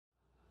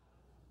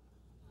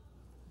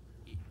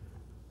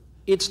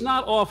It's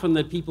not often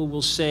that people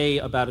will say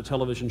about a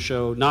television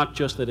show, not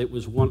just that it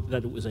was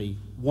a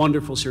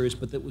wonderful series,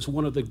 but that it was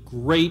one of the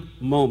great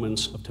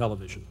moments of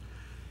television.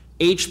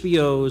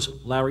 HBO's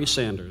Larry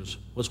Sanders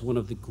was one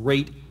of the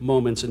great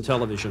moments in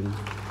television,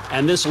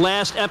 and this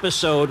last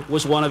episode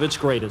was one of its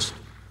greatest.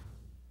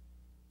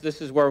 This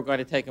is where we're going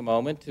to take a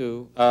moment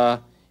to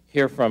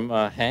hear from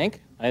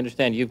Hank. I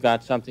understand you've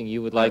got something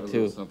you would like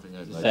to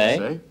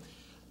say.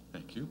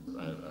 Thank you.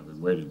 I've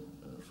been waiting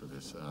for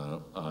this.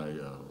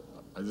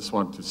 I just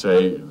want to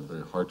say in a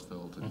very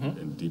heartfelt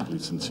and deeply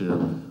sincere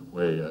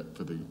way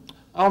for the...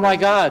 Oh, my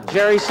God,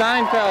 Jerry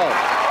Seinfeld. Jerry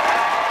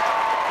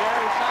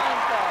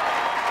Seinfeld.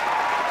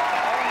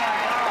 Oh, my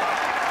God.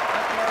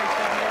 That's Jerry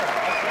Kinnear.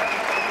 That's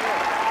Jerry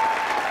Kinnear.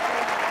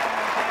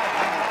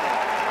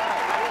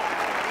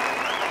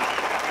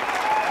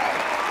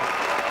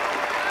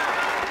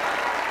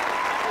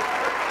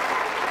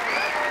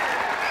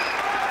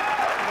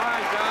 My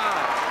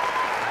God.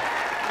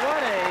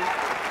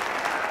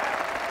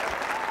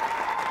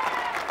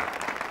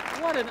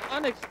 What an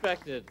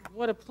unexpected,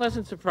 what a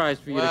pleasant surprise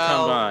for you to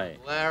come by.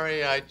 Well,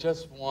 Larry, I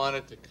just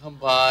wanted to come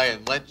by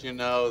and let you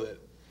know that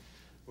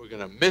we're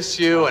going to miss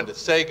you and to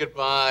say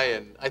goodbye,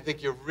 and I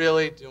think you're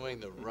really doing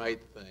the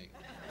right thing.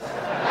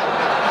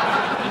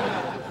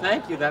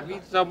 Thank you, that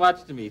means so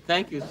much to me.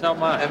 Thank you so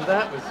much. And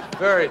that was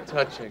very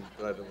touching,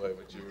 by the way,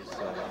 what you were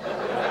saying.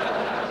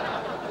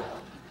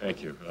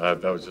 Thank you.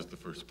 That was just the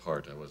first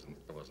part. I wasn't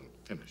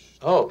finished.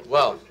 Oh,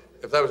 well,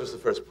 if that was just the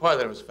first part,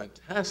 then it was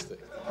fantastic.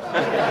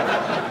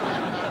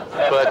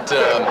 But,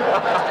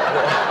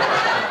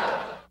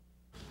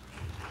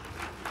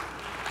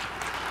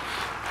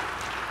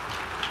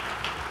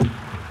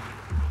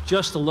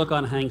 Just the look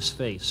on Hank's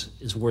face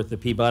is worth the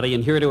Peabody,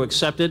 and here to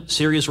accept it,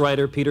 series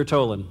writer Peter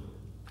Tolan.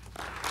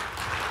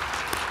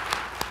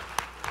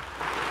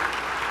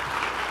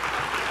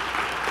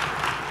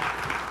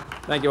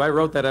 Thank you. I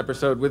wrote that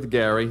episode with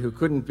Garry, who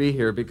couldn't be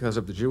here because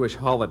of the Jewish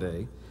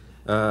holiday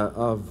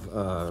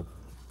of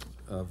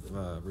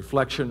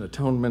reflection,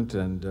 atonement,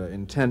 and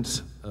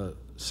intense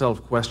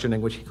self-questioning,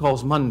 which he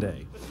calls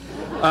Monday.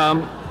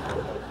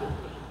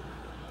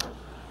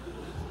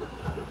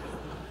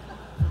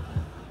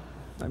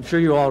 I'm sure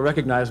you all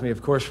recognize me,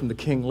 of course, from the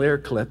King Lear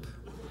clip.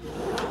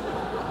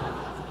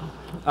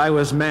 I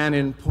was man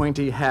in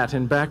pointy hat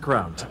and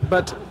background.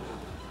 But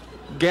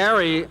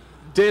Garry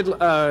did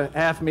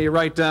have me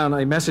write down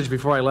a message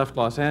before I left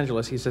Los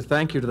Angeles. He said,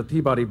 "Thank you to the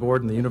Peabody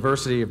Board and the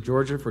University of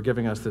Georgia for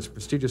giving us this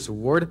prestigious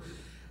award.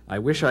 I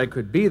wish I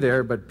could be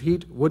there, but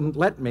Pete wouldn't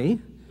let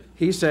me.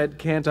 He said,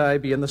 'Can't I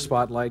be in the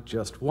spotlight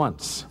just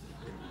once?'"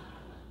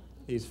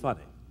 He's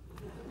funny.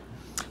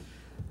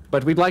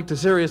 But we'd like to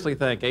seriously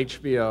thank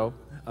HBO,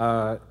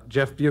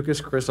 Jeff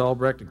Bewkes, Chris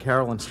Albrecht, and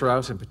Carolyn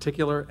Strauss in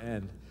particular,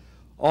 and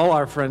all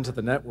our friends at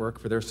the network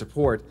for their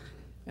support.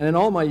 And in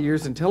all my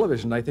years in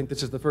television, I think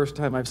this is the first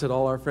time I've said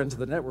all our friends at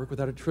the network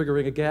without it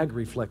triggering a gag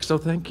reflex, so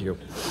thank you.